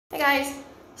guys,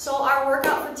 so our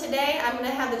workout for today, I'm going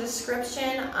to have the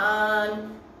description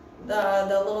on the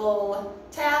little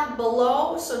tab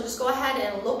below, so just go ahead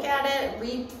and look at it,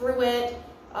 read through it.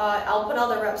 I'll put all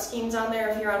the rep schemes on there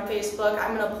if you're on Facebook.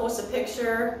 I'm going to post a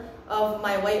picture of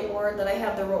my whiteboard that I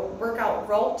have the workout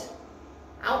wrote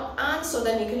out on, so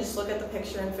then you can just look at the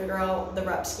picture and figure out the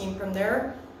rep scheme from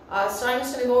there. So I'm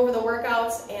just going to go over the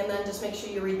workouts and then just make sure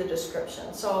you read the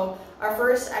description. So our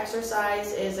first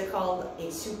exercise is called a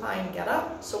supine get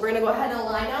up. So we're going to go ahead and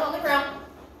lie down on the ground,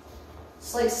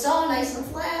 just like so, nice and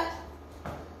flat.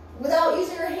 Without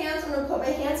using your hands, I'm going to put my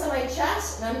hands on my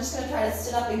chest and I'm just going to try to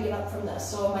sit up and get up from this.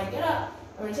 So when I get up,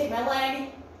 I'm going to take my leg,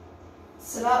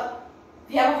 sit up.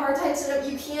 If you have a hard time sitting up,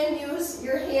 you can use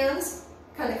your hands,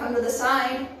 kind of come to the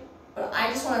side. But I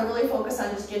just want to really focus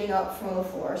on just getting up from the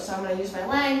floor. So I'm going to use my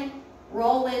leg,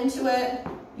 roll into it,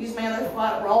 use my other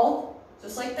foot, roll,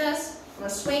 just like this. I'm going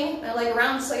to swing my leg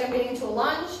around just like I'm getting into a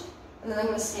lunge, and then I'm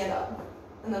going to stand up.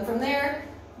 And then from there,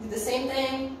 do the same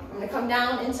thing. I'm going to come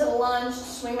down into the lunge,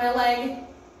 swing my leg,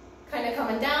 kind of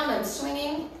coming down, I'm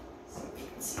swinging. So if you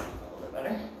can see a little bit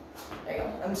better. There you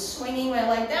go. I'm swinging my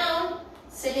leg down,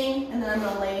 sitting, and then I'm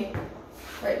going to lay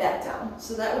right back down.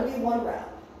 So that would be one rep.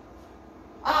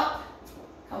 Up,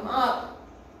 come up,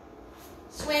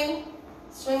 swing,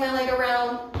 swing my leg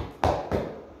around,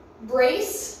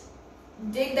 brace,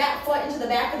 dig that foot into the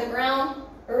back of the ground,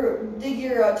 or dig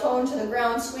your toe into the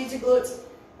ground, squeeze your glutes,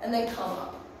 and then come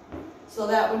up. So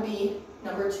that would be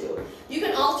number 2. You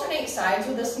can alternate sides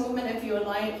with this movement if you would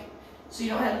like, so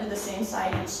you don't have to do the same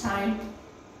side each time.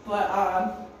 But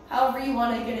however you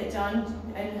want to get it done,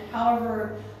 and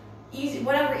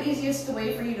whatever easiest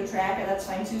way for you to track it, that's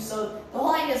fine too. So the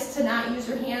whole idea is to not use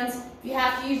your hands. If you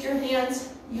have to use your hands,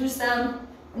 use them.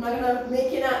 I'm not going to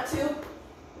make you not to,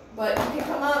 but you can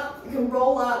come up, you can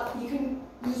roll up, you can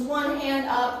use one hand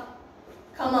up,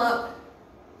 come up,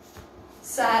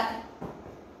 set,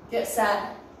 get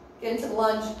into the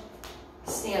lunge,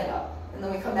 stand up. And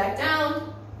then we come back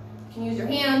down, you can use your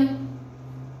hand,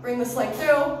 bring this leg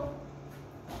through,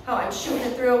 how I'm shooting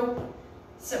it through,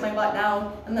 sit my butt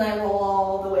down, and then I roll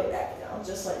all the way back down,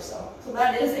 just like so. So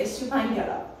that is a supine get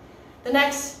up. The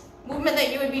next movement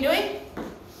that you would be doing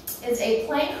is a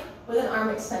plank with an arm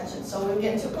extension. So we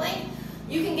get into a plank.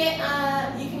 You can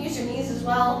use your knees as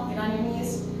well. Get on your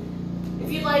knees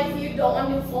if you'd like. If you don't want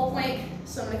to do a full plank,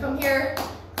 so I'm going to come here,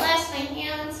 clasp my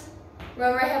hands.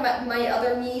 Remember, I have my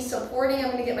other knee supporting. I'm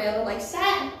going to get my other leg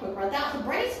set. Quick breath out to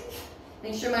brace.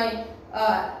 Make sure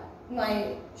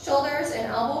my shoulders and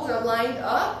elbows are lined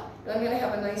up. I'm going to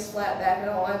have a nice flat back. I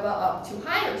don't want my butt up too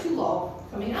high or too low.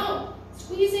 Coming out,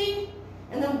 squeezing,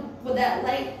 and then with that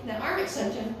leg, that arm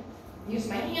extension, use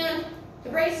my hand to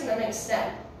brace and then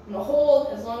extend. I'm going to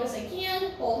hold as long as I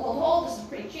can. Hold, hold, hold. This is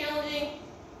pretty challenging.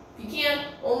 If you can,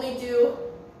 only do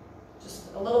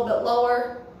just a little bit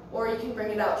lower, or you can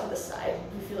bring it out to the side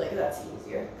if you feel like that's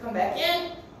easier. Come back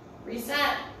in,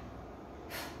 reset,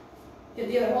 get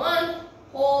the other one,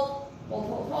 hold, hold,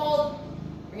 hold, hold,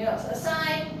 bring it out to the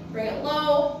side, bring it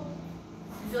low.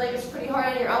 If you feel like it's pretty hard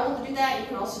on your elbow to do that, you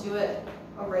can also do it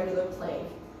a regular plank.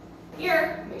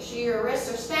 Here, make sure your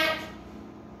wrists are stacked,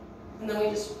 and then we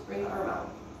just bring the arm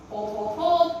out. Hold, hold,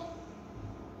 hold.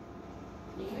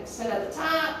 You can extend at the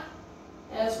top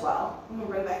as well. And we'll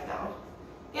bring it back down.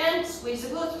 Again, squeeze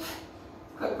the glutes,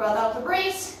 quick breath out to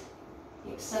brace.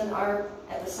 You extend the arm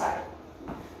at the side.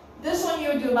 This one you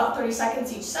would do about 30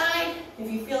 seconds each side.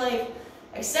 If you feel like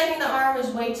extending the arm is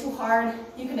way too hard,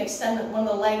 you can extend one of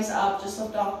the legs up, just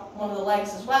lift off one of the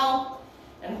legs as well,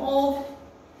 and hold.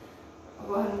 I'll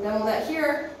go ahead and demo that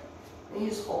here, and you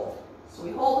just hold. So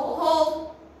we hold, hold,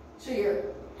 hold. So your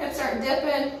hips aren't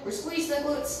dipping. We're squeezing the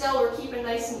glutes still. We're keeping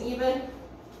nice and even.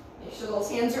 Make sure those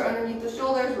hands are underneath the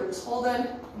shoulders. We're just holding,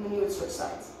 and then you would switch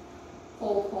sides.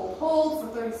 Hold, hold, hold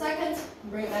for 30 seconds,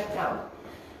 and bring it back down.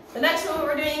 The next movement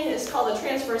we're doing is called the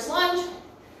transverse lunge.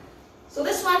 So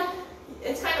this one,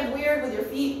 it's kind of weird with your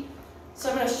feet. So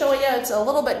I'm going to show you, it's a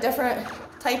little bit different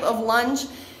type of lunge.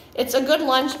 It's a good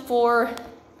lunge for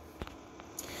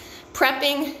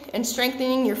prepping and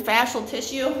strengthening your fascial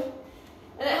tissue.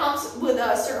 And it helps with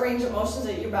a certain range of motions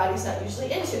that your body's not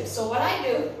usually into. So what I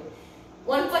do,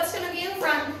 one foot's going to be in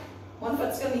front, one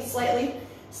foot's going to be slightly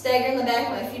staggered in the back,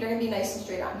 and my feet are going to be nice and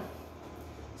straight on.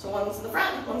 So one's in the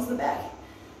front, one's in the back.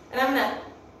 And I'm going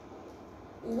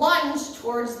to lunge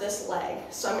towards this leg.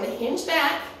 So I'm going to hinge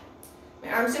back,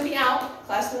 my arm's going to be out,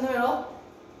 clasped in the middle,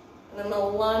 and I'm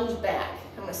going to lunge back.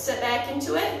 I'm going to sit back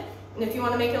into it, and if you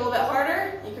want to make it a little bit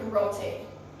harder, you can rotate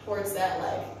towards that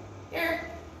leg. Here,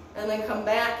 and then come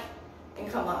back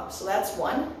and come up. So that's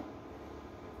one.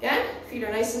 Again, feet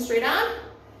are nice and straight on.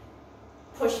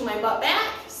 pushing my butt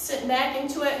back, sitting back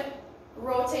into it,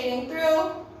 rotating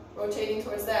through, rotating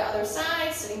towards that other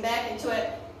side, sitting back into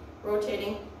it,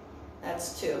 rotating.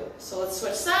 That's 2. So let's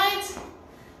switch sides,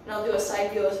 and I'll do a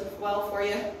side view as well for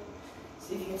you.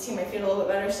 See if you can see my feet a little bit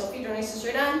better. So feet are nice and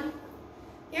straight on.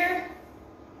 Here,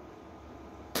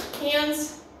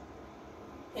 hands,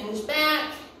 hinge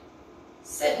back,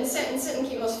 sit and sit and sit and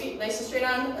keep those feet nice and straight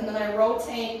on, and then I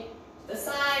rotate to the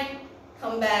side,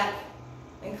 come back,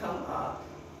 and come up.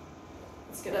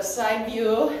 Let's get a side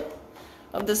view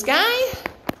of this guy.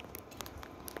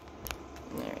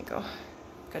 There we go.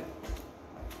 Good.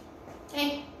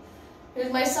 Okay,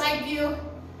 here's my side view.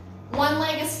 One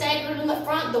leg is staggered in the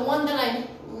front. The one that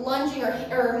I'm lunging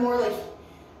or more like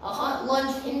a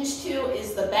lunge hinge to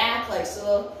is the back leg.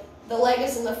 So the leg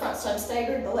is in the front, so I'm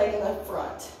staggered the leg in the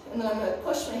front. And then I'm going to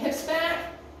push my hips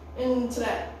back into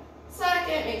that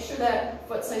socket, make sure that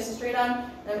foot's nice and straight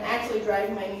on. And I'm actually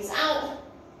driving my knees out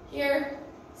here,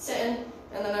 sitting,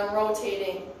 and then I'm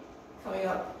rotating, coming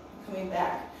up, coming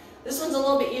back. This one's a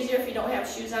little bit easier if you don't have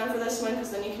shoes on for this one,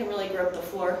 because then you can really grip the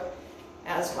floor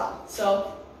as well.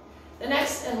 So the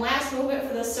next and last movement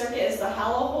for this circuit is the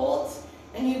hollow holds,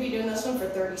 and you'll be doing this one for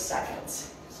 30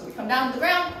 seconds. So we come down to the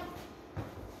ground,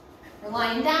 we're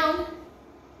lying down,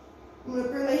 I'm going to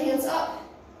bring my hands up,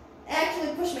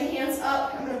 actually push my hands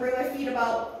up, I'm going to bring my feet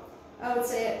about, I would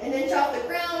say, an inch off the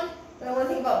ground, and I want to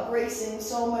think about bracing.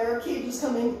 So my ribcage is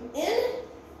coming in,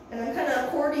 and I'm kind of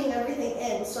accordioning everything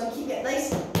in, so I keep it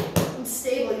nice and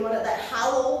stable. You want that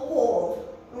hollow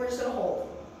hold, and we're just going to hold.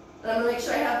 And I'm going to make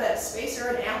sure I have that space or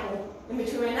an apple in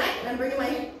between my neck, and I'm bringing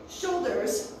my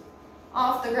shoulders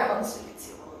off the ground so you can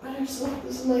see a little better. So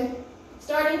this is my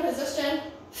starting position.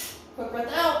 Quick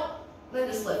breath out, and I'm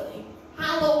just lifting.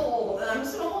 Hollow hold, and I'm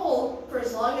just going to hold for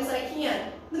as long as I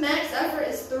can. The max effort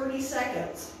is 30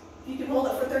 seconds. If you can hold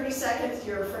it for 30 seconds,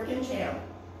 you're a freaking champ.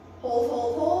 Hold,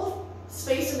 hold, hold.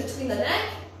 Space in between the neck.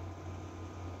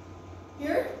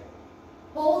 Here.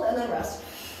 Hold, and then rest.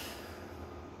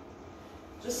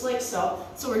 Just like so.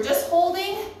 So we're just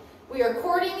holding, we are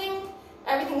accordioning,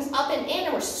 everything's up and in,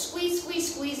 and we're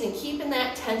squeezing, keeping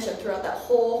that tension throughout that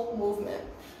whole movement.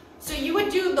 So you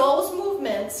would do those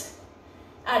movements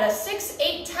at a 6,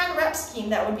 8, 10 rep scheme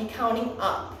that would be counting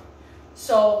up.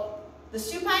 So the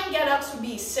supine get-ups would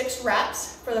be 6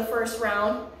 reps for the first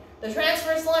round. The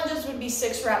transverse lunges would be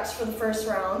 6 reps for the first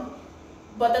round.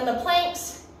 But then the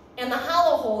planks and the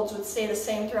hollow holds would stay the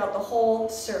same throughout the whole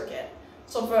circuit.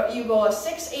 So you go a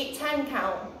 6, 8, 10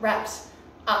 count reps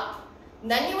up.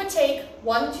 And then you would take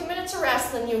 1 to 2 minutes of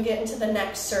rest, then you get into the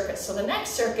next circuit. So the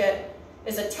next circuit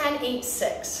is a 10, 8,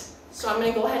 6. So I'm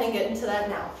going to go ahead and get into that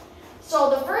now. So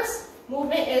the first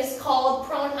movement is called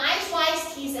prone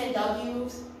IYTWO, T's and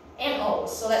W's and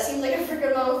O's. So that seems like a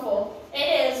freaking mouthful.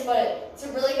 It is, but it's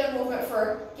a really good movement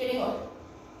for getting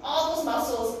all those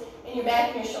muscles in your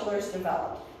back and your shoulders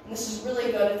developed. And this is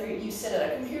really good if you sit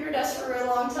at a computer desk for a really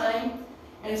long time.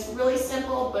 And it's really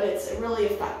simple, but it's really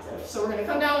effective. So we're going to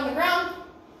come down on the ground.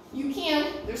 You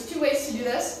can, there's 2 ways to do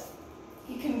this.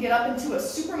 You can get up into a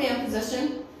Superman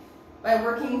position by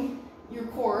working your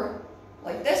core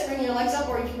like this, bring your legs up,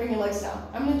 or you can bring your legs down.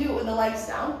 I'm going to do it with the legs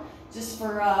down, just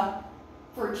for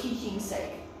teaching's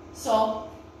sake. So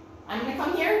I'm going to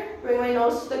come here, bring my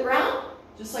nose to the ground,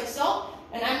 just like so,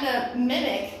 and I'm going to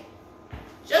mimic,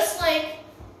 just like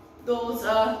those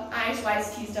I's,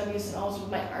 Y's, T's, W's, and O's with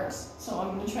my arms. So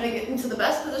I'm going to try to get into the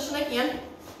best position I can.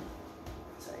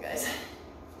 Sorry guys.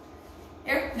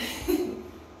 Here.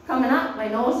 Coming up, my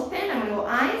nose pin, I'm going to go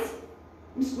eyes.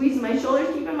 I'm squeezing my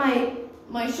shoulders, keeping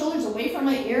my shoulders away from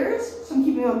my ears. So I'm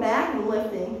keeping them back and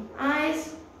lifting.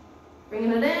 Eyes,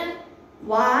 bringing it in.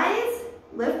 Y's,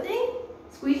 lifting,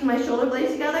 squeezing my shoulder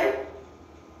blades together.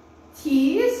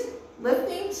 T's,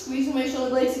 lifting, squeezing my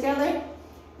shoulder blades together.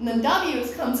 And then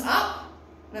W's comes up,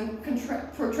 and I'm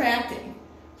protracting.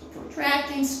 So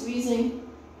protracting, squeezing,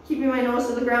 keeping my nose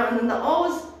to the ground. And then the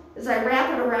O's is I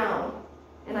wrap it around,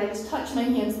 and I just touch my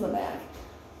hands in the back.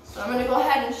 So I'm going to go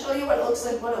ahead and show you what it looks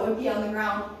like, what it would be on the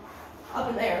ground up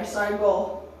in there. So I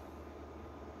go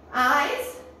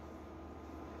I's,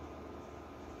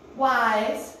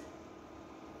 Y's,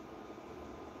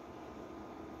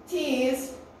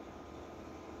 T's,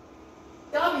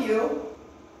 W,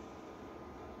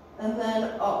 and then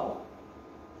O.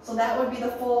 So that would be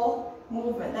the full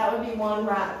movement. That would be 1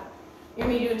 rep. You're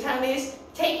going to be doing 10 of these.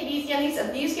 Take it easy on these.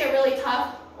 If these get really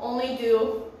tough, only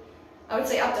do, I would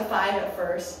say, up to 5 at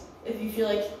first. If you feel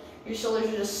like your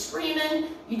shoulders are just screaming,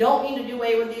 you don't need to do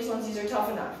away with these ones. These are tough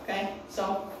enough, okay?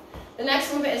 So the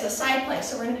next movement is a side plank.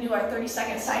 So we're going to do our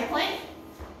 30-second side plank.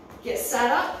 Get set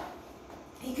up.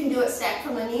 You can do it stacked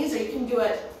from the knees, or you can do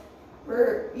it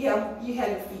where you have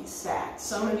your feet stacked.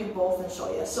 So I'm gonna do both and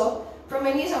show you. So from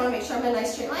my knees, I wanna make sure I'm in a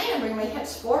nice straight line and bring my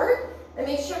hips forward and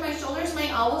make sure my shoulders, my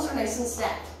elbows are nice and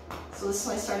stacked. So this is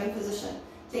my starting position.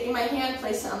 Taking my hand,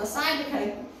 place it on the side to kind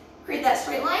of create that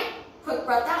straight line. Quick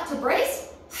breath out to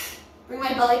brace. Bring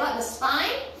my belly button to spine.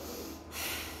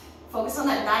 Focus on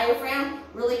that diaphragm,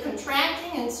 really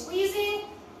contracting and squeezing.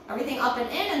 Everything up and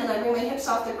in, and then I bring my hips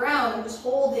off the ground and just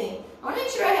holding. I want to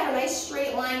make sure I have a nice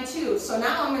straight line too. So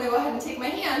now I'm going to go ahead and take my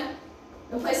hand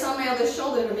and place it on my other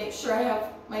shoulder to make sure I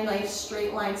have my nice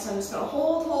straight line. So I'm just going to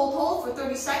hold for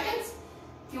 30 seconds.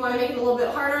 If you want to make it a little bit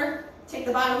harder, take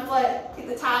the bottom foot, take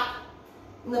the top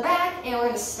and the back, and we're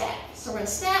going to stack. So we're going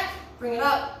to stack, bring it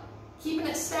up, keeping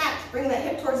it stacked, bring that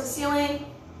hip towards the ceiling,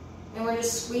 and we're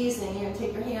just squeezing. You're going to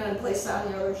take your hand and place it on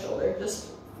your other shoulder just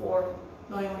for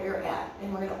knowing where you're at,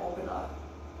 and we're going to open up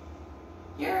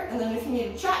here, and then if you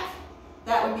need to check,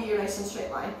 that would be your nice and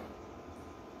straight line.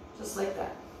 Just like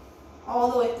that.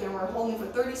 All the way through. We're holding for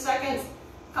 30 seconds,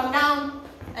 come down,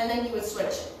 and then you would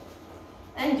switch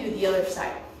and do the other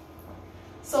side.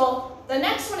 So the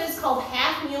next one is called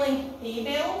half kneeling hay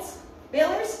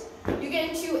balers. You get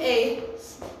into a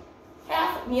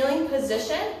half kneeling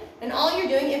position, and all you're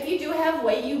doing, if you do have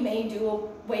weight, you may do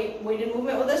a weighted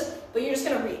movement with this, but you're just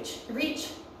going to reach,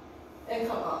 and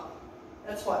come up.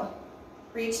 That's one.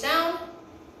 Reach down,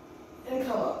 and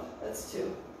come up. That's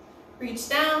two. Reach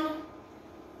down,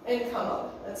 and come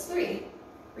up. That's three.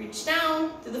 Reach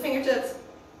down to the fingertips,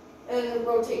 and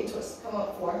rotate and twist. Come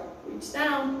up, four. Reach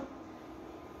down,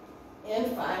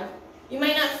 and five. You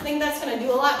might not think that's going to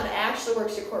do a lot, but it actually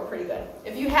works your core pretty good.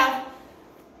 If you have,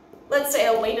 let's say,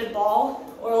 a weighted ball,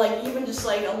 or like even just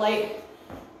like a light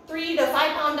 3 to 5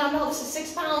 pound dumbbell, this is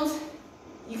 6 pounds,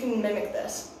 you can mimic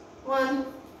this. One,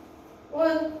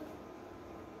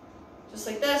 just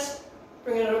like this,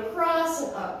 bring it across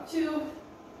and up, 2,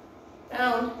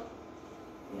 down,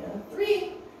 and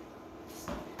 3,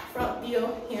 front view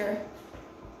here,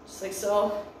 just like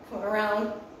so, coming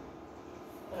around,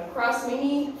 and across my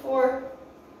knee, 4,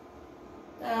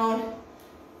 down,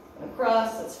 and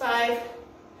across, that's 5.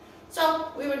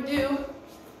 So we would do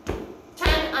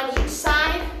 10 on each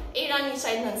side, 8 on each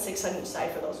side, and then 6 on each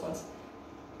side for those ones.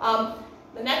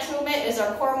 The next movement is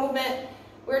our core movement.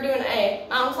 We're doing a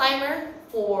mountain climber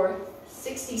for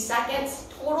 60 seconds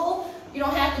total. You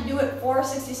don't have to do it for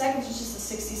 60 seconds, it's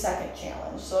just a 60-second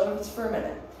challenge, so it's for a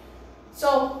minute.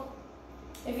 So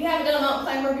if you haven't done a mountain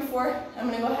climber before, I'm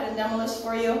going to go ahead and demo this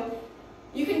for you.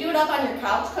 You can do it up on your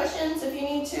couch cushions if you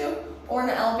need to, or an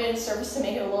elevated surface to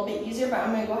make it a little bit easier, but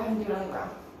I'm going to go ahead and do it on the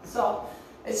ground. So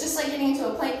it's just like getting into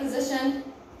a plank position,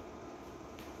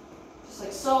 just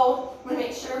like so. I'm going to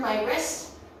make sure my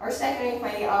wrists are stacking with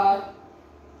my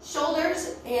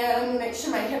shoulders, and I'm going to make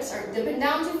sure my hips aren't dipping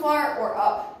down too far or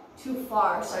up too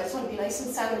far. So I just want to be nice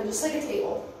and centered, just like a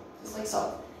table, just like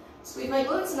so. Squeeze my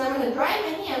glutes, and I'm going to drive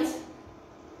my hands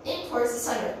in towards the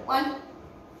center. 1,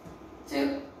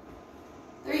 2,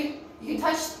 3. You can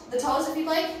touch the toes if you'd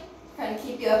like, kind of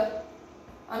keep you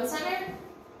on the center.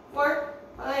 4,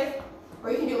 5,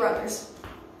 or you can do runners.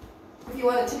 If you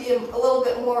want it to be a little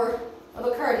bit more of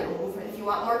a cardio movement, if you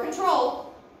want more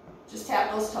control, just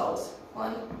tap those toes.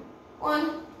 1,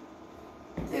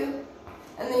 2,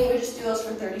 and then you would just do those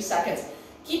for 30 seconds.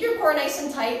 Keep your core nice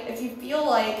and tight. If you feel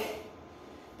like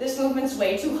this movement's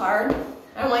way too hard,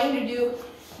 I want you to do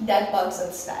dead bugs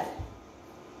instead.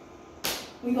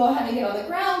 We go ahead and get on the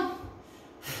ground,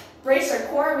 brace our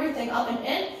core, everything up and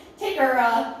in. Take our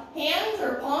hands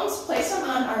or palms, place them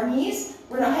on our knees.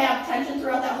 We're going to have tension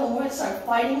throughout that whole movement, so I'm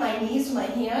fighting my knees with my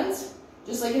hands,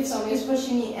 just like if somebody's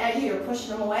pushing me at you or pushing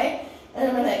them away. And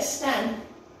I'm going to extend.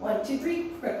 1, 2, 3,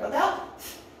 quick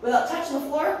without touching the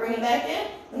floor, bring it back in,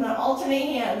 and then alternate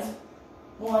hands.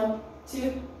 1,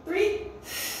 2, 3.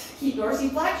 Keep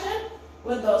dorsiflexion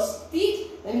with those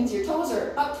feet. That means your toes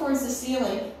are up towards the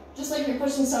ceiling, just like you're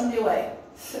pushing somebody away.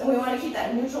 And we want to keep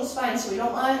that neutral spine, so we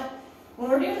don't want, when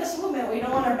we're doing this movement, we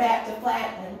don't want our back to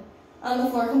flatten on the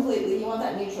floor completely. You want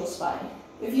that neutral spine.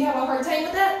 If you have a hard time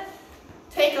with that,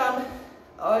 take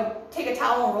a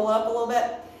towel and roll it up a little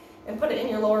bit and put it in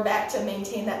your lower back to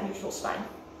maintain that neutral spine.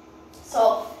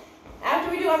 So after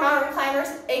we do our mountain climbers,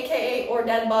 aka or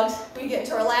dead bugs, we get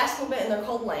into our last movement, and they're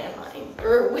called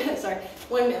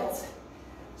windmills.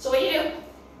 So what you do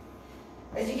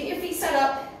is you get your feet set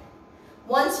up.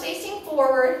 One's facing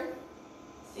forward.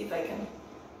 See if I can,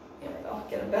 here we go,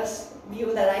 get a best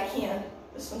view that I can.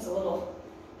 This one's a little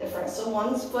different. So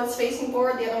one's foot's facing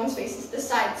forward, the other one's facing to the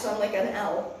side, so I'm like an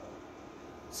L.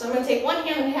 So I'm going to take one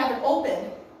hand and have it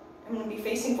open. I'm going to be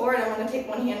facing forward, I'm going to take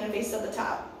one hand and face at the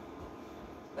top.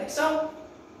 Like so.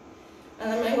 And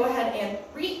then I'm going to go ahead and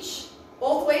reach,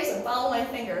 both ways and follow my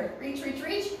finger. Reach, reach,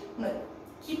 reach. I'm gonna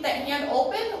keep that hand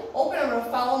open. I'm gonna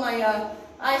follow my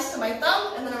eyes to my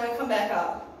thumb, and then I'm gonna come back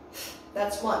up.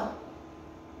 That's one.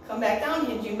 Come back down,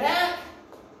 hinging back.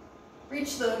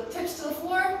 Reach the tips to the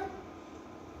floor.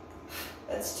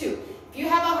 That's two. If you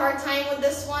have a hard time with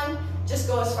this one, just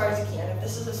go as far as you can. If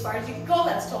this is as far as you can go,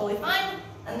 that's totally fine.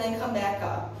 And then come back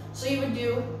up. So you would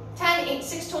do 10, 8,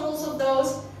 6 totals of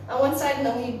those on one side, and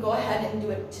then we'd go ahead and do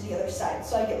it to the other side.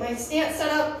 So I get my stance set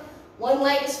up. One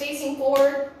leg is facing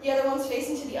forward, the other one's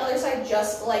facing to the other side,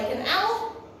 just like an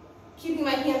L. Keeping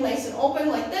my hand nice and open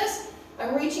like this.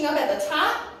 I'm reaching up at the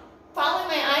top, following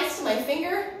my eyes to my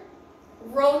finger,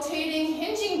 rotating,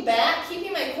 hinging back,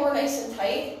 keeping my core nice and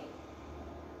tight.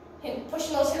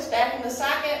 Pushing those hips back in the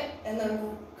socket, and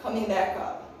then coming back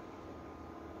up.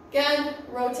 Again,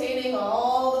 rotating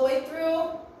all the way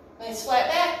through. Nice flat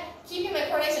back. Keeping my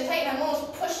core nice and tight, and I'm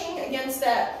almost pushing against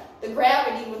the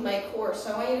gravity with my core.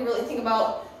 So I want you to really think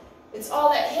about, it's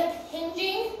all that hip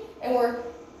hinging, and we're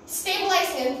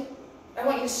stabilizing, and I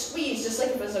want you to squeeze just like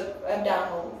if it was an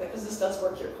abdominal, because this does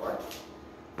work your core.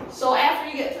 So after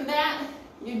you get through that,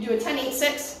 you do a 10, 8,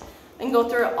 6, and go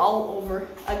through it all over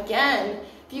again.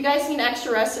 If you guys need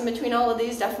extra rest in between all of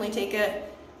these, definitely take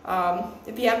it.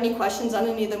 If you have any questions on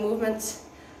any of the movements,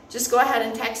 just go ahead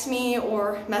and text me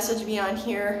or message me on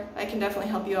here. I can definitely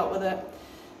help you out with it.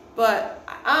 But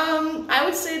I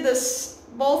would say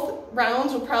both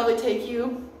rounds will probably take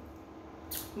you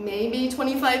maybe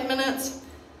 25 minutes.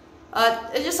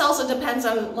 It just also depends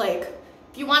on, like,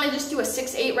 if you want to just do a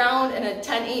 6-8 round and a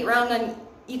 10-8 round on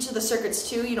each of the circuits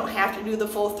too, you don't have to do the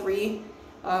full 3.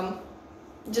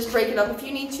 Just break it up if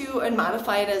you need to and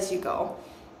modify it as you go.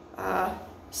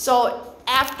 So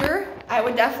after, I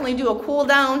would definitely do a cool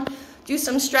down, do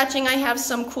some stretching. I have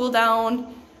some cool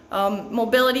down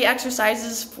mobility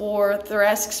exercises for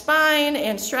thoracic spine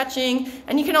and stretching,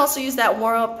 and you can also use that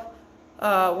warm-up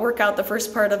workout, the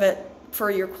first part of it, for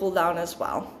your cool down as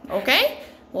well. Okay?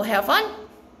 Well, have fun.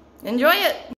 Enjoy it.